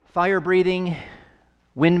Fire-breathing,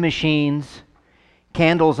 wind machines,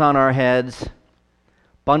 candles on our heads,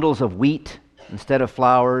 bundles of wheat instead of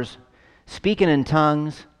flowers, speaking in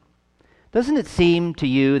tongues. Doesn't it seem to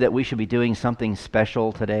you that we should be doing something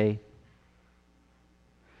special today?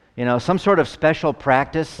 You know, some sort of special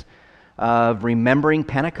practice of remembering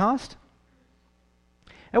Pentecost?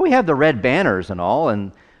 And we have the red banners and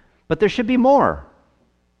all, but there should be more.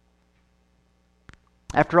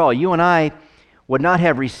 After all, you and I would not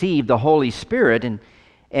have received the Holy Spirit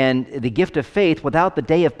and the gift of faith without the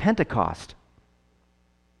day of Pentecost.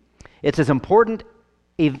 It's as important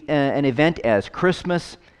an event as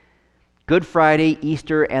Christmas, Good Friday,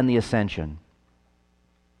 Easter, and the Ascension.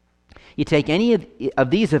 You take any of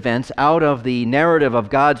these events out of the narrative of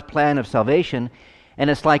God's plan of salvation, and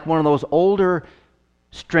it's like one of those older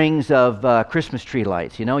strings of Christmas tree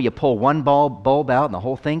lights. You know, you pull one bulb out and the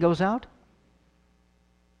whole thing goes out.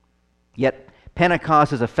 Yet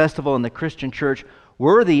Pentecost is a festival in the Christian church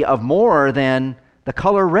worthy of more than the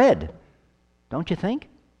color red, don't you think?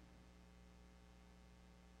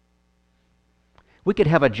 We could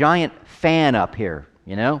have a giant fan up here,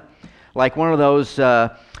 you know, like one of those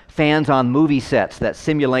fans on movie sets that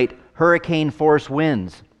simulate hurricane force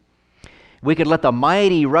winds. We could let the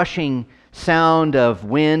mighty rushing sound of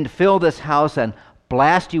wind fill this house and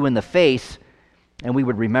blast you in the face, and we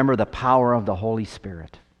would remember the power of the Holy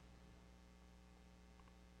Spirit.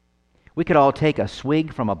 We could all take a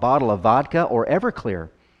swig from a bottle of vodka or Everclear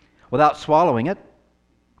without swallowing it,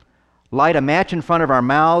 light a match in front of our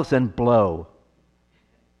mouths, and blow.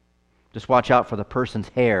 Just watch out for the person's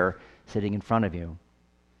hair sitting in front of you.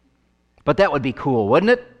 But that would be cool,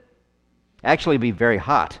 wouldn't it? Actually, it'd be very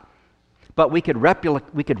hot. But we could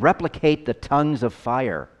replicate the tongues of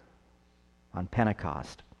fire on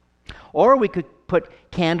Pentecost. Or we could put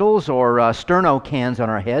candles or sterno cans on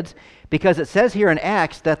our heads, because it says here in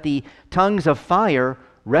Acts that the tongues of fire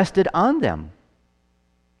rested on them.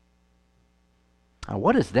 Now,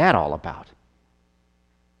 what is that all about?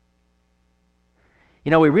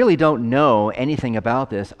 You know, we really don't know anything about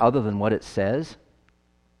this other than what it says.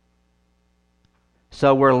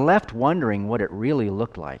 So we're left wondering what it really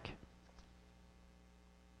looked like.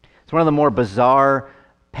 It's one of the more bizarre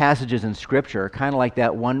passages in Scripture, kind of like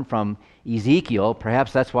that one from Ezekiel.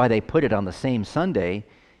 Perhaps that's why they put it on the same Sunday,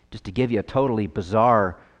 just to give you a totally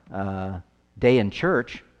bizarre day in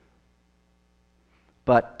church.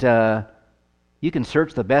 But you can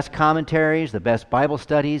search the best commentaries, the best Bible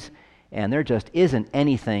studies, and there just isn't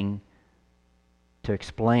anything to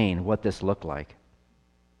explain what this looked like.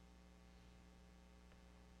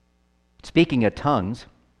 Speaking of tongues,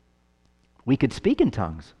 we could speak in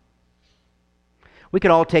tongues. We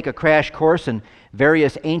could all take a crash course in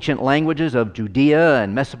various ancient languages of Judea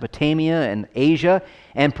and Mesopotamia and Asia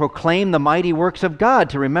and proclaim the mighty works of God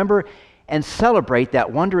to remember and celebrate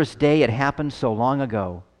that wondrous day it happened so long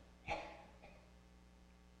ago.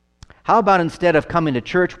 How about instead of coming to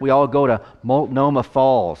church, we all go to Multnomah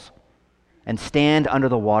Falls and stand under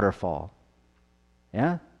the waterfall?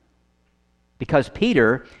 Yeah? Because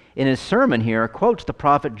Peter, in his sermon here, quotes the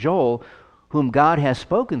prophet Joel, whom God has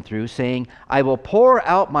spoken through, saying, "I will pour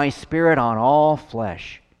out my Spirit on all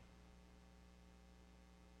flesh."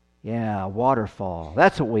 Yeah, waterfall.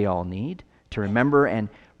 That's what we all need to remember and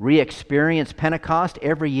re-experience Pentecost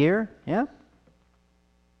every year. Yeah?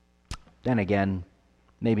 Then again,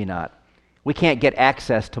 maybe not. We can't get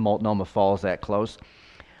access to Multnomah Falls that close,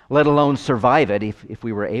 let alone survive it if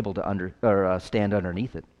we were able to stand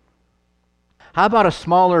underneath it. How about a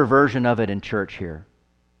smaller version of it in church here?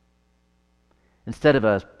 Instead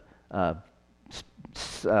of a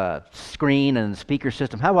screen and speaker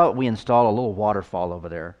system, how about we install a little waterfall over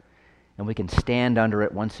there, and we can stand under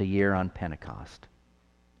it once a year on Pentecost?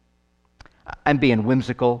 I'm being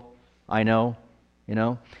whimsical, I know, you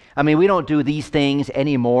know. I mean, we don't do these things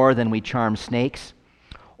any more than we charm snakes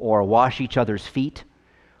or wash each other's feet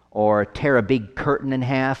or tear a big curtain in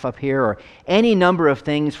half up here, or any number of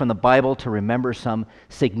things from the Bible to remember some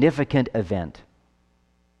significant event.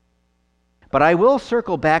 But I will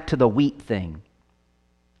circle back to the wheat thing.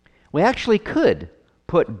 We actually could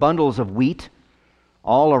put bundles of wheat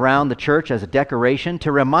all around the church as a decoration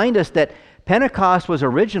to remind us that Pentecost was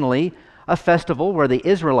originally a festival where the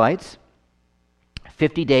Israelites,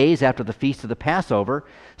 50 days after the feast of the Passover,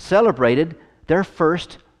 celebrated their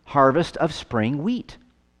first harvest of spring wheat.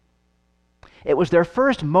 It was their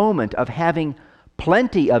first moment of having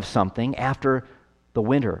plenty of something after the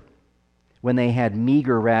winter, when they had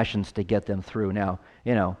meager rations to get them through. Now,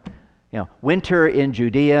 you know, winter in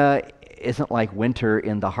Judea isn't like winter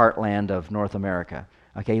in the heartland of North America,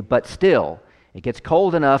 okay? But still, it gets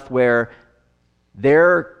cold enough where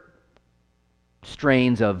their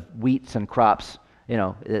strains of wheats and crops,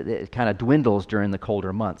 it kind of dwindles during the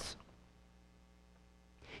colder months.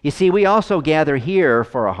 You see, we also gather here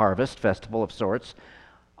for a harvest festival of sorts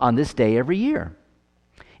on this day every year.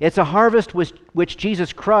 It's a harvest which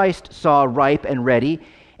Jesus Christ saw ripe and ready,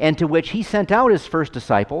 and to which he sent out his first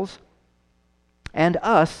disciples, and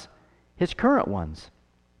us, his current ones.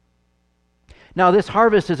 Now, this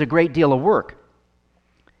harvest is a great deal of work.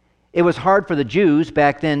 It was hard for the Jews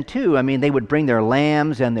back then, too. I mean, they would bring their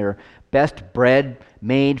lambs and their best bread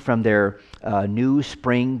made from their new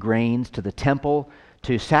spring grains to the temple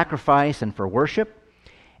to sacrifice and for worship.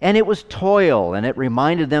 And it was toil, and it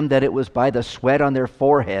reminded them that it was by the sweat on their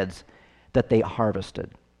foreheads that they harvested.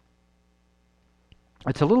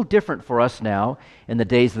 It's a little different for us now in the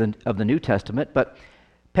days of the New Testament, but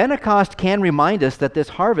Pentecost can remind us that this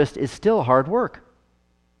harvest is still hard work.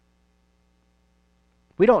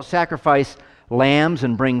 We don't sacrifice lambs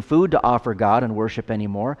and bring food to offer God and worship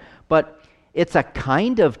anymore, but it's a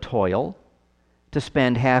kind of toil to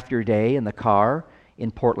spend half your day in the car in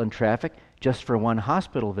Portland traffic just for one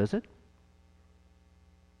hospital visit.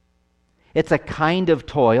 It's a kind of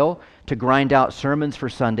toil to grind out sermons for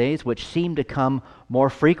Sundays, which seem to come more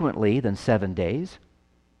frequently than 7 days.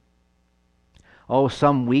 Oh,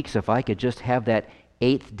 some weeks if I could just have that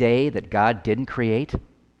 8th day that God didn't create.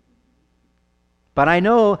 But I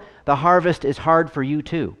know the harvest is hard for you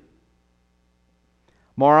too.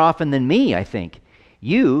 More often than me, I think,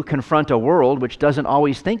 you confront a world which doesn't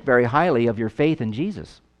always think very highly of your faith in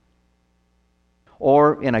Jesus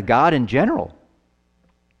or in a God in general.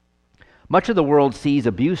 Much of the world sees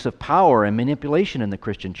abuse of power and manipulation in the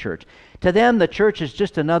Christian church. To them, the church is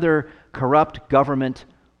just another corrupt government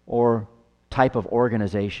or type of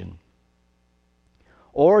organization.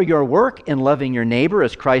 Or your work in loving your neighbor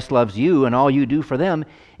as Christ loves you and all you do for them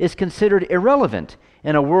is considered irrelevant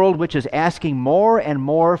in a world which is asking more and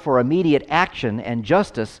more for immediate action and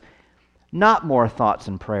justice, not more thoughts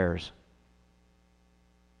and prayers.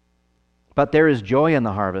 But there is joy in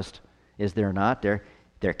the harvest, is there not?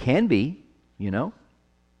 There can be,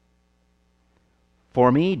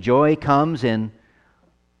 For me, joy comes in,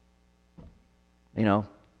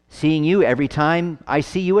 seeing you every time I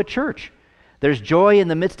see you at church. There's joy in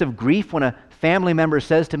the midst of grief when a family member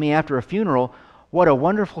says to me after a funeral, "What a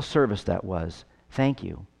wonderful service that was. Thank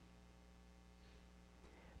you."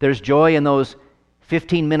 There's joy in those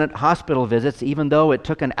 15-minute hospital visits, even though it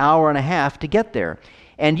took an hour and a half to get there.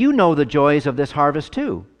 And you know the joys of this harvest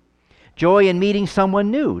too. Joy in meeting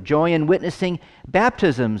someone new, joy in witnessing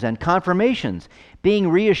baptisms and confirmations, being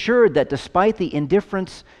reassured that despite the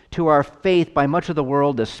indifference to our faith by much of the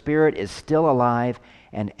world, the Spirit is still alive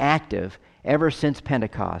and active ever since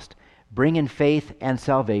Pentecost, bringing faith and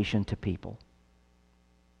salvation to people.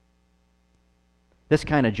 This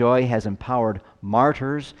kind of joy has empowered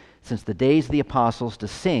martyrs since the days of the apostles to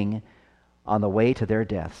sing on the way to their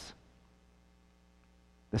deaths.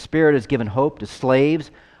 The Spirit has given hope to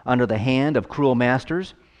slaves under the hand of cruel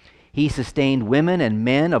masters. He sustained women and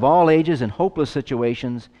men of all ages in hopeless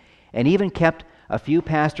situations, and even kept a few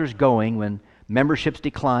pastors going when memberships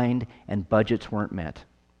declined and budgets weren't met.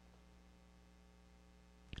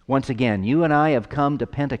 Once again, you and I have come to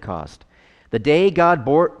Pentecost, the day God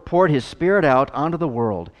poured His Spirit out onto the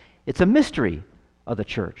world. It's a mystery of the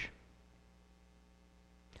church.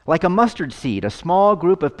 Like a mustard seed, a small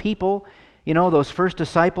group of people, those first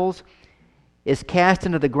disciples, is cast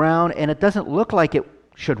into the ground, and it doesn't look like it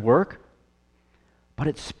should work, but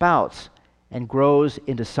it spouts and grows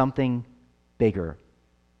into something bigger,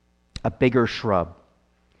 a bigger shrub.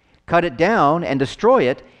 Cut it down and destroy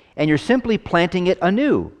it, and you're simply planting it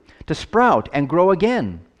anew to sprout and grow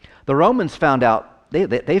again. The Romans found out,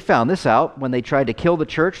 they found this out when they tried to kill the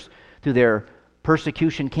church through their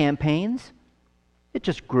persecution campaigns. It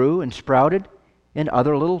just grew and sprouted in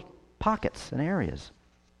other little pockets and areas.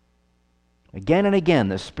 Again and again,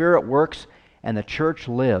 the Spirit works and the church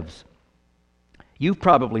lives. You've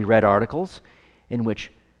probably read articles in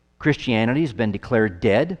which Christianity has been declared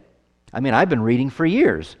dead. I've been reading for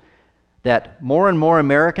years that more and more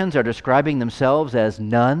Americans are describing themselves as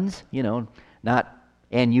nuns, not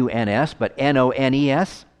N-U-N-S, but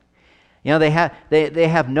N-O-N-E-S. They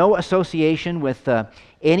have no association with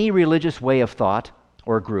any religious way of thought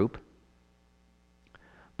or group.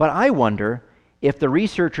 But I wonder if the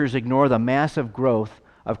researchers ignore the massive growth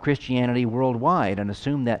of Christianity worldwide and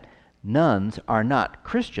assume that nuns are not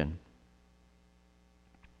Christian.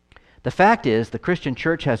 The fact is, the Christian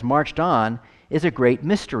church has marched on is a great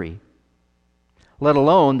mystery, let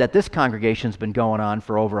alone that this congregation's been going on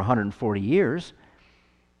for over 140 years.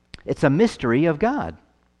 It's a mystery of God,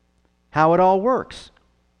 how it all works.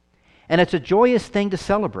 And it's a joyous thing to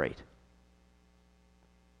celebrate.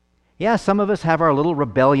 Yeah, some of us have our little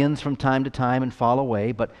rebellions from time to time and fall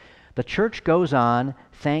away, but the church goes on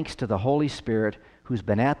thanks to the Holy Spirit who's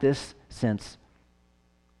been at this since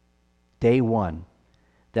day one.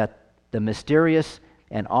 That the mysterious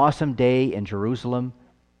and awesome day in Jerusalem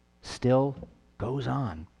still goes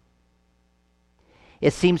on.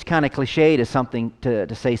 It seems kind of cliche to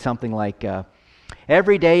say something like,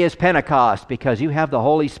 every day is Pentecost because you have the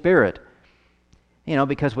Holy Spirit. You know,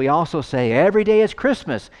 because we also say every day is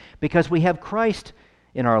Christmas because we have Christ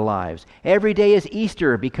in our lives. Every day is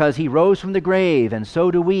Easter because He rose from the grave, and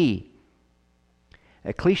so do we.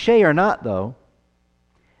 A cliche or not, though,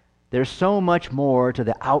 there's so much more to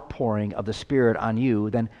the outpouring of the Spirit on you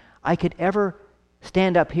than I could ever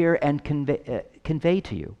stand up here and convey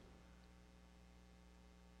to you.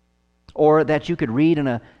 Or that you could read in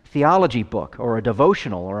a theology book or a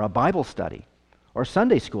devotional or a Bible study or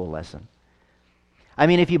Sunday school lesson. I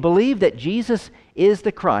mean, if you believe that Jesus is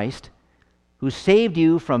the Christ who saved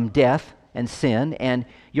you from death and sin, and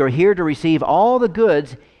you're here to receive all the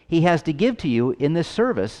goods He has to give to you in this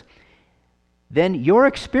service, then you're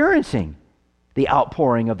experiencing the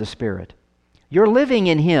outpouring of the Spirit. You're living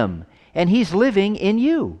in Him, and He's living in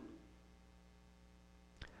you.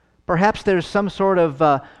 Perhaps there's some sort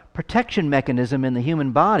of protection mechanism in the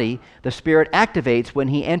human body the Spirit activates when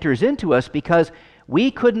He enters into us because we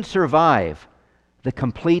couldn't survive the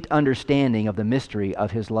complete understanding of the mystery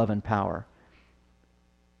of His love and power.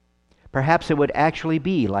 Perhaps it would actually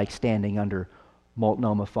be like standing under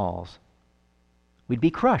Multnomah Falls. We'd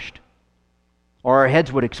be crushed, or our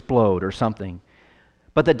heads would explode or something.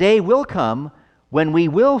 But the day will come when we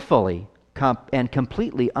will fully and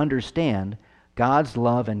completely understand God's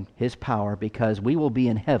love and His power, because we will be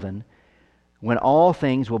in heaven when all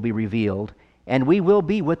things will be revealed, and we will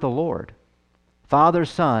be with the Lord, Father,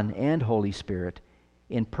 Son, and Holy Spirit,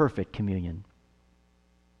 in perfect communion.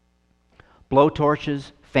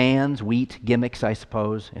 Blowtorches, fans, wheat, gimmicks, I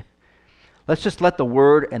suppose. Let's just let the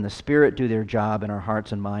Word and the Spirit do their job in our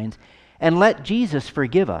hearts and minds, and let Jesus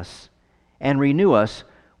forgive us and renew us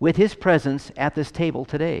with His presence at this table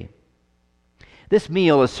today. This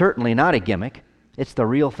meal is certainly not a gimmick. It's the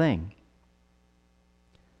real thing.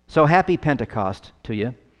 So happy Pentecost to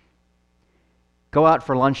you. Go out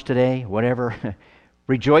for lunch today, whatever.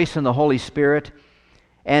 Rejoice in the Holy Spirit.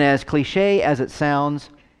 And as cliche as it sounds,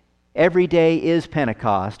 every day is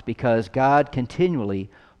Pentecost because God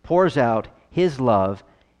continually pours out His love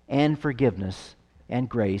and forgiveness and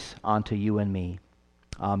grace onto you and me.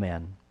 Amen.